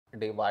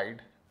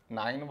divide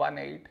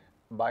 918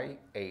 by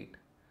 8.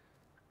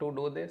 To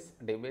do this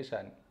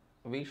division,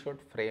 we should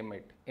frame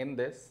it in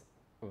this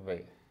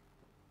way.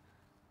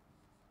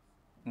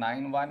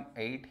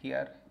 918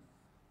 here,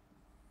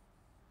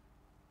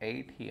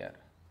 8 here.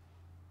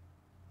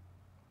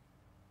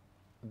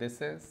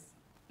 This is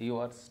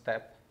your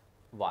step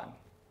 1.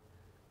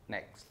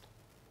 Next,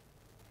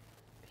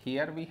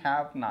 here we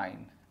have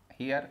 9,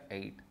 here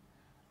 8.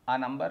 A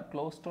number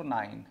close to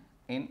 9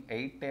 in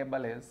 8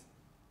 table is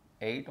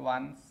 8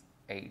 ones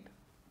 8.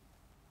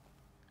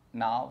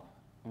 Now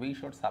we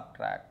should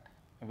subtract,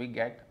 we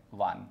get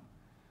 1.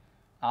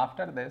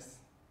 After this,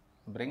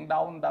 bring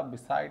down the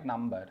beside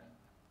number,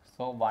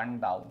 so 1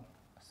 down,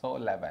 so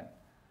 11.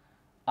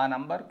 A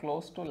number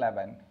close to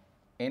 11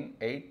 in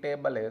 8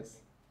 table is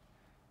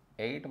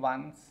 8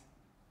 ones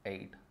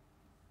 8.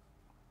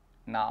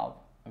 Now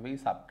we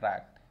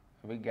subtract,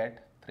 we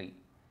get 3.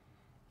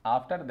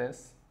 After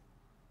this,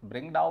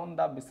 bring down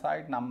the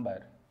beside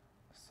number,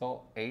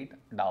 so 8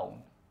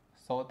 down,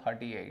 so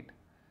 38.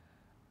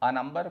 A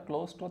number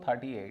close to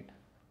 38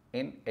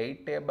 in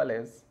 8 table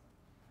is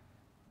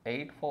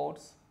 8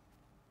 fours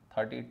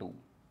 32.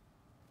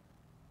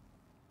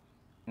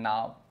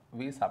 Now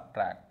we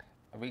subtract,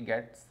 we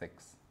get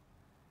 6.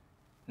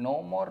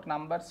 No more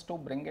numbers to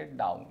bring it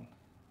down,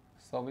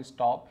 so we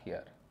stop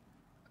here.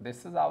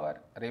 This is our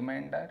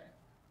remainder,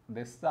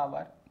 this is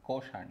our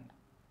quotient.